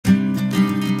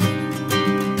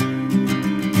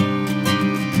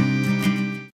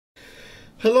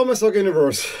Hello my soccer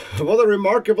universe. What a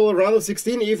remarkable round of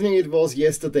 16 evening it was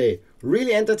yesterday.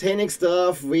 Really entertaining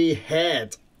stuff. We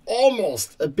had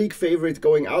almost a big favorite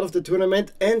going out of the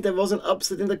tournament, and there was an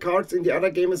upset in the cards in the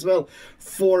other game as well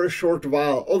for a short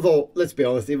while. Although, let's be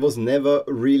honest, it was never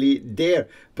really there.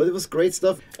 But it was great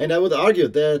stuff, and I would argue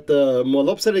that the more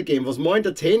lopsided game was more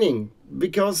entertaining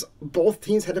because both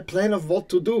teams had a plan of what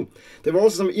to do. There were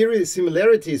also some eerie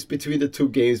similarities between the two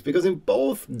games, because in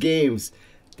both games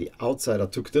the outsider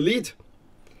took the lead.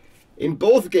 In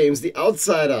both games, the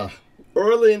outsider,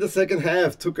 early in the second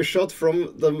half, took a shot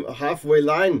from the halfway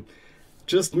line,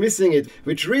 just missing it,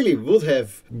 which really would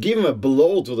have given a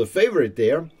blow to the favorite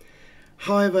there.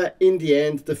 However, in the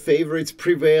end, the favorites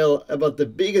prevail, but the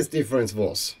biggest difference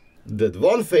was that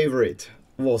one favorite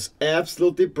was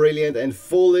absolutely brilliant and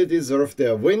fully deserved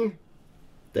their win.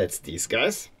 That's these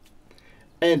guys.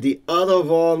 And the other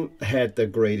one had the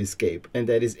great escape, and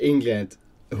that is England,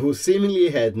 who seemingly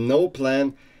had no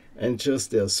plan and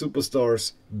just their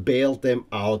superstars bailed them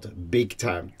out big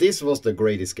time. This was the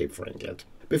great escape for England.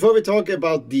 Before we talk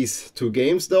about these two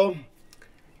games though,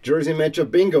 jersey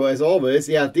matchup bingo as always.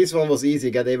 Yeah, this one was easy,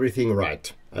 got everything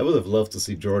right. I would have loved to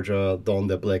see Georgia don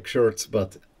their black shirts,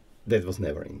 but that was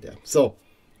never in there. So,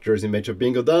 jersey matchup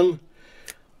bingo done.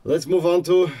 Let's move on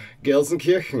to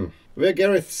Gelsenkirchen, where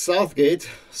Gareth Southgate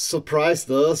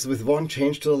surprised us with one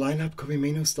change to the lineup. Kobe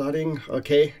Mainoo starting.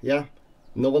 Okay, yeah,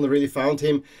 no one really found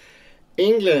him.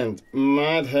 England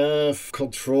might have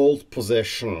controlled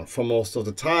possession for most of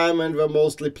the time and were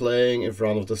mostly playing in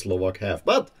front of the Slovak half.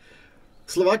 But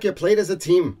Slovakia played as a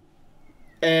team.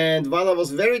 And while I was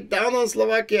very down on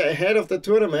Slovakia ahead of the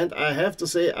tournament, I have to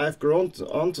say I've grown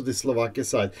onto the Slovakia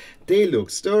side. They look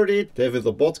sturdy, David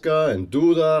Lobotka and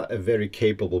Duda, a very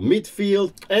capable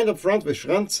midfield, and up front with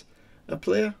Schranz, a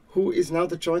player who is now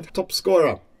the joint top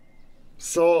scorer.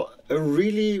 So a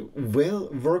really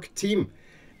well-worked team.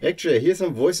 Actually, I hear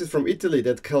some voices from Italy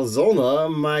that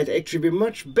Calzona might actually be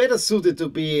much better suited to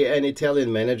be an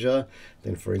Italian manager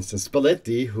than, for instance,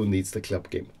 Spalletti, who needs the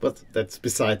club game. But that's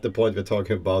beside the point. We're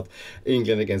talking about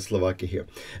England against Slovakia here.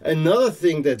 Another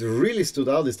thing that really stood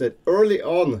out is that early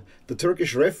on, the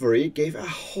Turkish referee gave a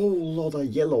whole lot of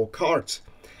yellow cards.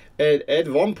 And at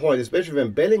one point, especially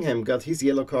when Bellingham got his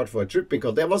yellow card for a tripping,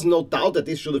 because there was no doubt that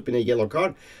this should have been a yellow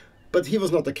card. But he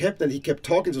was not the captain. He kept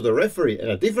talking to the referee, and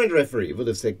a different referee would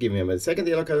have said, give him a second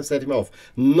yellow card and set him off.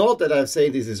 Not that I'm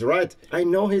saying this is right. I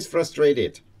know he's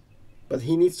frustrated, but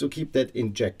he needs to keep that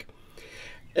in check.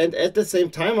 And at the same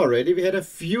time already, we had a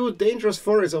few dangerous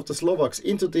forays of the Slovaks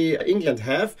into the England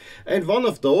half, and one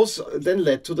of those then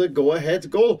led to the go-ahead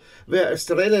goal, where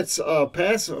Strelec's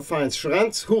pass finds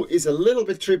Schranz, who is a little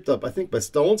bit tripped up, I think by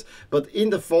Stones, but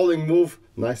in the falling move,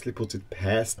 nicely puts it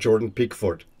past Jordan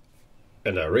Pickford.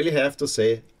 And I really have to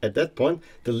say, at that point,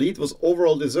 the lead was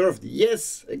overall deserved.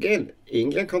 Yes, again,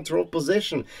 England controlled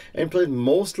possession and played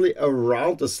mostly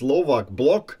around the Slovak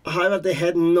block. However, they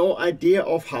had no idea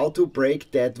of how to break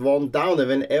that one down. And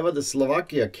whenever the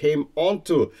Slovakia came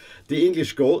onto the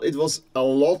English goal, it was a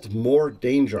lot more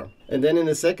danger. And then in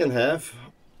the second half,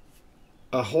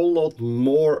 a whole lot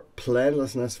more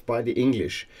planlessness by the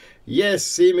English. Yes,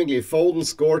 seemingly Foden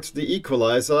scored the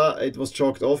equalizer. It was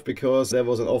chalked off because there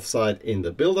was an offside in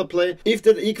the build-up play. If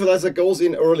that equalizer goes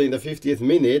in early in the 50th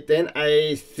minute, then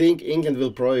I think England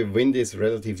will probably win this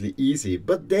relatively easy.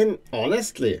 But then,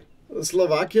 honestly,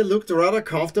 Slovakia looked rather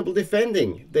comfortable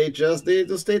defending. They just needed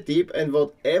to stay deep, and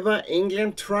whatever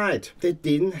England tried, they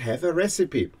didn't have a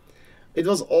recipe. It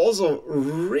was also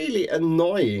really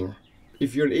annoying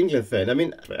if you're an England fan. I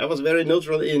mean, I was very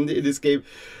neutral in this game,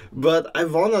 but I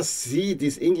want to see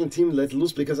this England team let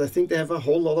loose because I think they have a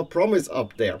whole lot of promise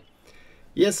up there.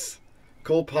 Yes,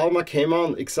 Cole Palmer came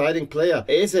on, exciting player.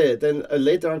 Eze then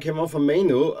later on came on for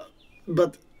Mainoo,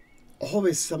 but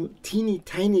always some teeny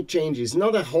tiny changes,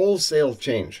 not a wholesale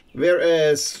change.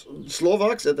 Whereas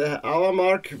Slovaks at the hour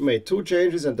mark made 2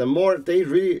 changes, and the more they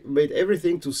really made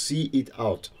everything to see it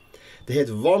out. They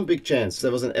had one big chance.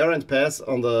 There was an errant pass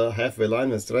on the halfway line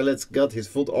when Strelec got his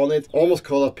foot on it, almost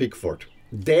caught up Pickford.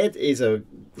 That is a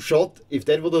shot. If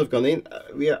that would have gone in,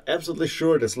 we are absolutely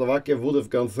sure that Slovakia would have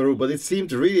gone through, but it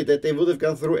seemed really that they would have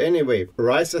gone through anyway.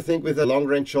 Rice, I think, with a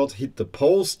long-range shot hit the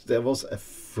post. There was a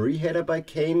free header by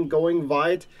Kane going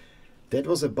wide. That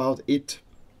was about it.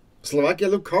 Slovakia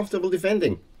looked comfortable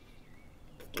defending.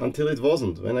 Until it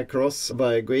wasn't. When a cross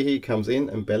by Guehi comes in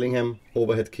and Bellingham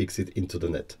overhead kicks it into the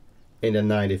net in the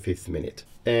 95th minute.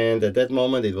 And at that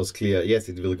moment it was clear, yes,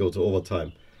 it will go to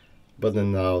overtime. But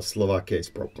then now Slovakia is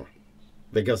broken.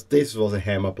 Because this was a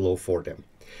hammer blow for them.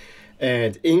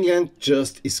 And England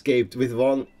just escaped with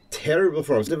one terrible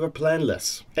performance. They were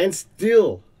planless. And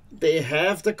still, they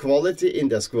have the quality in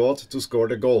their squad to score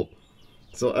the goal.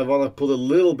 So I want to put a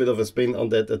little bit of a spin on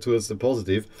that towards the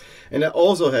positive. And I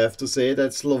also have to say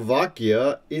that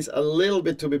Slovakia is a little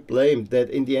bit to be blamed, that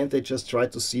in the end they just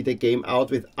tried to see the game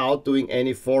out without doing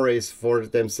any forays for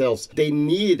themselves. They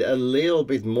need a little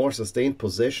bit more sustained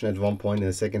possession at one point in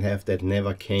the second half that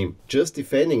never came. Just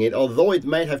defending it, although it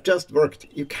might have just worked,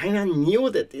 you kind of knew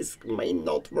that this may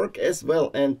not work as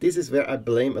well. And this is where I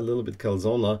blame a little bit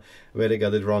Calzona, where they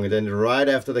got it wrong. And then right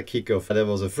after the kickoff, there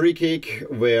was a free kick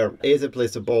where Eze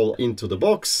plays the ball into the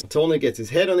box. Tony gets his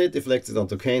head on it, deflects it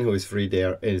onto Kane, who is free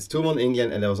there. And it's 2-1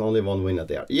 England, and there was only one winner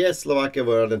there. Yes, Slovakia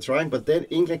were then trying, but then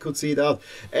England could see it out.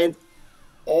 And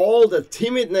all the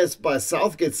timidness by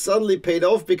Southgate suddenly paid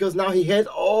off, because now he had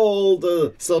all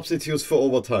the substitutes for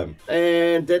overtime.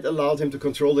 And that allowed him to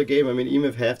control the game. I mean,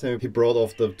 even at halftime, he brought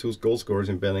off the two goal scorers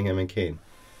in Bellingham and Kane.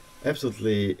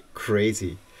 Absolutely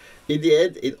crazy. In the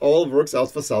end, it all works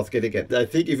out for Southgate again. I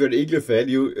think if you're an England fan,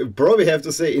 you probably have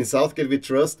to say in Southgate we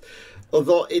trust.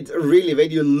 Although it really,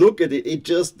 when you look at it, it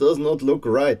just does not look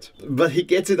right. But he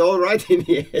gets it all right in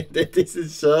the end. This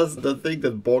is just the thing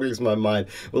that boggles my mind.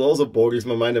 Well, also boggles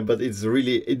my mind, but it's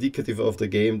really indicative of the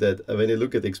game that when you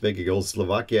look at expected goals,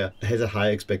 Slovakia has a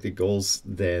higher expected goals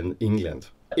than England.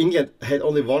 England had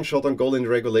only one shot on goal in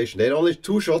regulation. They had only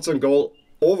 2 shots on goal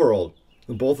overall.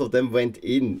 Both of them went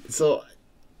in. So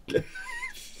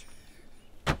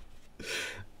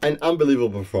an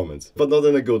unbelievable performance, but not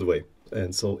in a good way.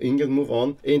 And so England move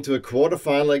on into a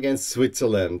quarterfinal against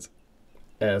Switzerland,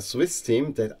 a Swiss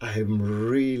team that I'm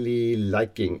really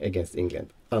liking against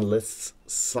England, unless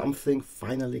something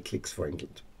finally clicks for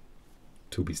England.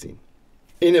 To be seen.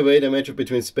 In a way, the matchup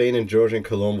between Spain and Georgia and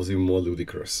Cologne was even more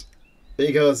ludicrous.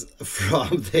 Because from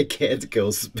the get-go,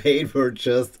 Spain were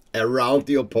just around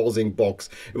the opposing box.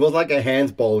 It was like a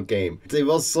handball game. It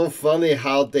was so funny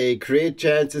how they create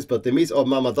chances, but they miss. Oh,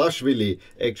 Mamadashvili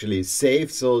actually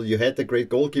saved, so you had the great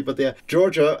goalkeeper there.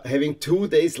 Georgia, having 2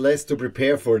 days less to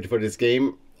prepare for this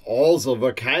game, also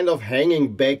were kind of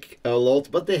hanging back a lot,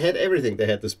 but they had everything. They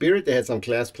had the spirit, they had some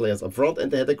class players up front,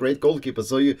 and they had a great goalkeeper.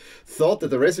 So you thought that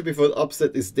the recipe for an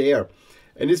upset is there.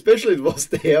 And especially it was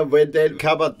there when then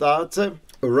Kabatace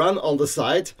run on the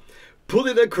side, put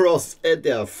it across, and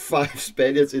there are 5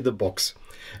 Spaniards in the box.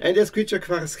 And there's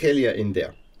Kvaratskhelia in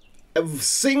there. A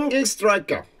single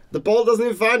striker. The ball doesn't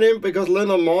even find him because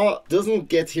Lenormand doesn't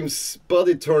get his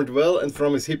body turned well, and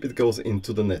from his hip it goes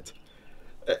into the net.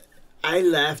 I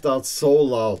laughed out so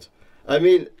loud. I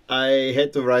mean, I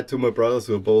had to write to my brothers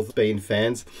who are both Spain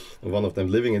fans, one of them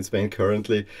living in Spain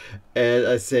currently, and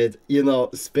I said, you know,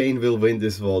 Spain will win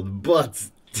this one, but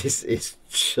this is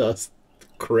just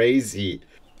crazy.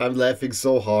 I'm laughing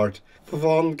so hard.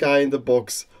 One guy in the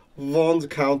box, one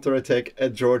counter-attack,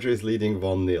 and Georgia is leading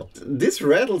 1-0. This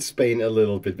rattled Spain a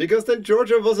little bit, because then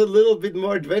Georgia was a little bit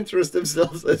more adventurous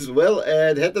themselves as well,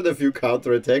 and had a few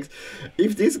counter-attacks.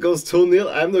 If this goes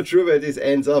 2-0, I'm not sure where this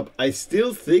ends up. I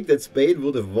still think that Spain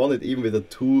would have won it even with a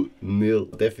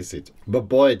 2-0 deficit. But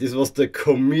boy, this was the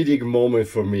comedic moment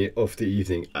for me of the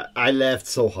evening. I laughed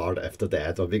so hard after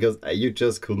that one, because you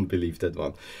just couldn't believe that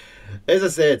one. As I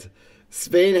said,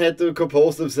 Spain had to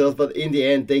compose themselves, but in the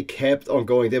end they kept on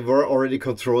going. They were already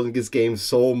controlling this game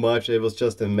so much, it was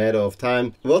just a matter of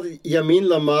time. What Yamin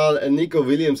Lamal and Nico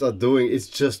Williams are doing is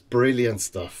just brilliant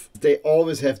stuff. They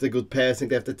always have the good passing,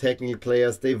 they have the technical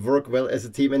players, they work well as a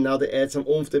team, and now they add some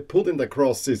oomph. They put in the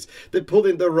crosses, they put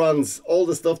in the runs, all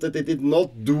the stuff that they did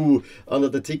not do under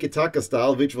the tiki-taka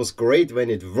style, which was great when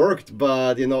it worked,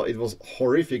 but you know, it was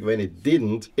horrific when it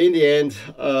didn't. In the end,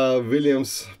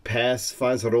 Williams' pass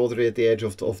finds Rodri at the edge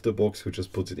of the box, who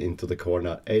just puts it into the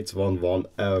corner. It's 1-1,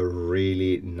 a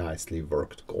really nicely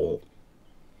worked goal.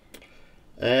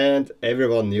 And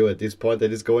everyone knew at this point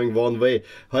that it's going one way.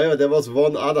 However, there was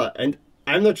one other, and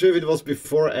I'm not sure if it was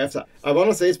before or after. I want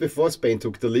to say it's before Spain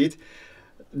took the lead,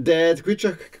 that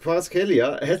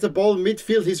Kvaratskhelia has the ball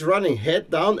midfield. He's running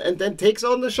head down and then takes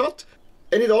on the shot,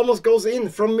 and it almost goes in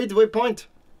from midway point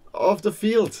of the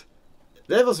field.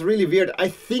 That was really weird. I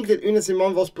think that Unai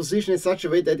Simon was positioned in such a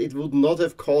way that it would not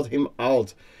have called him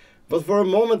out. But for a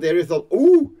moment there you thought,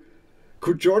 ooh,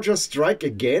 could Georgia strike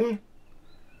again?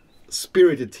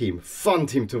 Spirited team, fun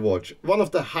team to watch. One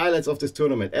of the highlights of this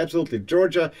tournament, absolutely.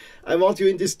 Georgia, I want you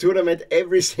in this tournament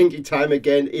every single time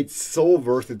again. It's so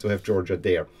worth it to have Georgia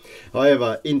there.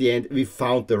 However, in the end, we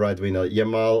found the right winner.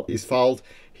 Yamal is fouled.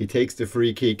 He takes the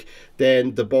free kick.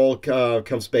 Then the ball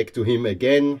comes back to him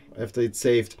again after it's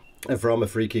saved. And from a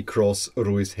free kick cross,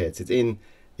 Ruiz heads it in.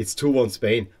 It's 2-1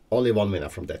 Spain. Only one winner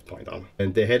from that point on.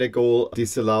 And they had a goal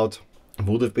disallowed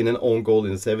Would have been an own goal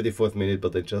in the 74th minute,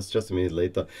 but then just a minute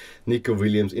later, Nico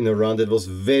Williams in a run that was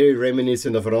very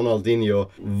reminiscent of Ronaldinho.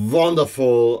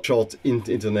 Wonderful shot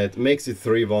into net, makes it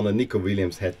 3-1, and Nico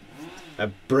Williams had a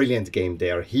brilliant game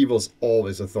there. He was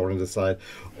always a thorn in the side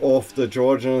of the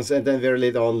Georgians, and then very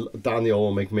late on,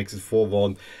 Daniel makes it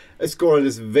 4-1. A score that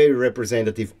is very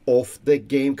representative of the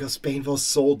game because Spain was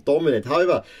so dominant.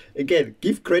 However, again,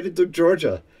 give credit to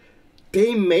Georgia.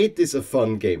 They made this a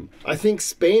fun game. I think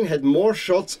Spain had more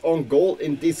shots on goal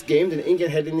in this game than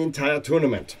England had in the entire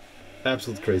tournament.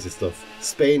 Absolute crazy stuff.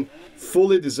 Spain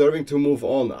fully deserving to move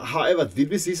on. However, did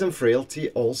we see some frailty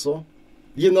also?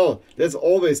 You know, there's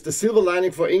always the silver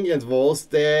lining for England was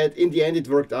that in the end it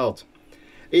worked out.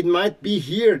 It might be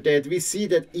here that we see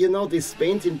that, you know, this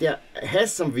Spain team there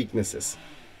has some weaknesses.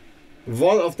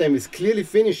 One of them is clearly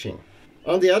finishing.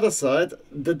 On the other side,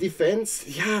 the defense,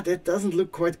 yeah, that doesn't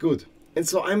look quite good. And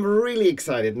so I'm really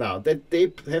excited now that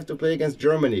they have to play against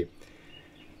Germany.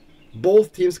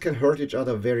 Both teams can hurt each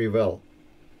other very well.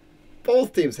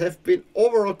 Both teams have been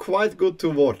overall quite good to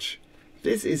watch.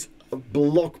 This is a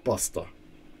blockbuster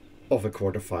of a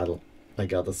quarterfinal, I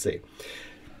gotta say.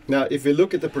 Now, if we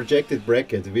look at the projected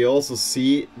bracket, we also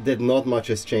see that not much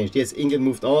has changed. Yes, England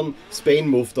moved on, Spain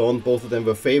moved on, both of them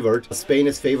were favored. Spain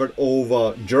is favored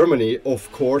over Germany,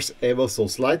 of course, ever so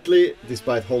slightly,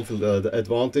 despite home field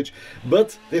advantage.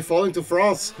 But they're falling to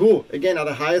France, who, again, are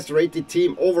the highest rated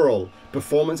team overall.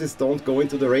 Performances don't go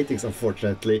into the ratings,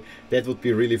 unfortunately. That would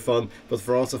be really fun. But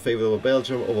France are favored over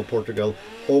Belgium, over Portugal,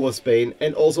 over Spain,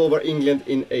 and also over England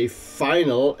in a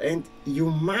final. And you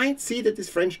might see that this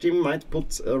French team might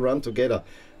put a run together.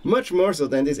 Much more so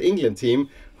than this England team,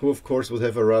 who of course would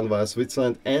have a run via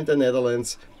Switzerland and the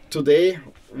Netherlands. Today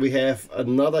we have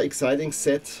another exciting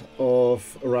set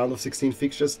of round of 16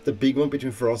 fixtures. The big one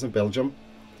between France and Belgium.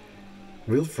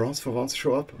 Will France for once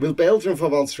show up? Will Belgium for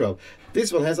once show up?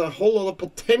 This one has a whole lot of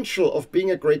potential of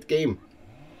being a great game.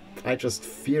 I just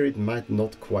fear it might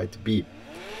not quite be.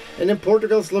 And then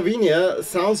Portugal, Slovenia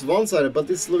sounds one-sided, but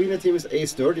this Slovenia team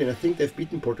is sturdy, and I think they've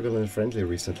beaten Portugal in a friendly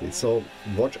recently. So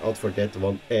watch out for that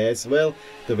one as well.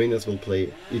 The winners will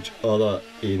play each other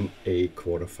in a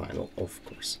quarterfinal, of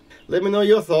course. Let me know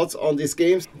your thoughts on these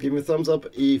games. Give me a thumbs up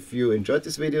if you enjoyed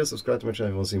this video. Subscribe to my channel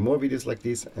if you want to see more videos like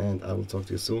this, and I will talk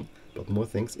to you soon about more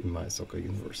things in my soccer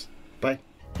universe. Bye!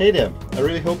 Hey there, I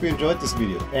really hope you enjoyed this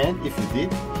video, and if you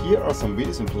did, here are some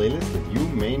videos and playlists that you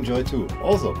may enjoy too.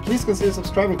 Also, please consider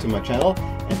subscribing to my channel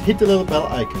and hit the little bell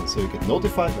icon so you get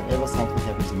notified whenever something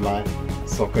happens in my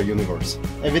soccer universe.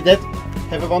 And with that,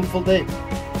 have a wonderful day.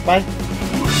 Bye!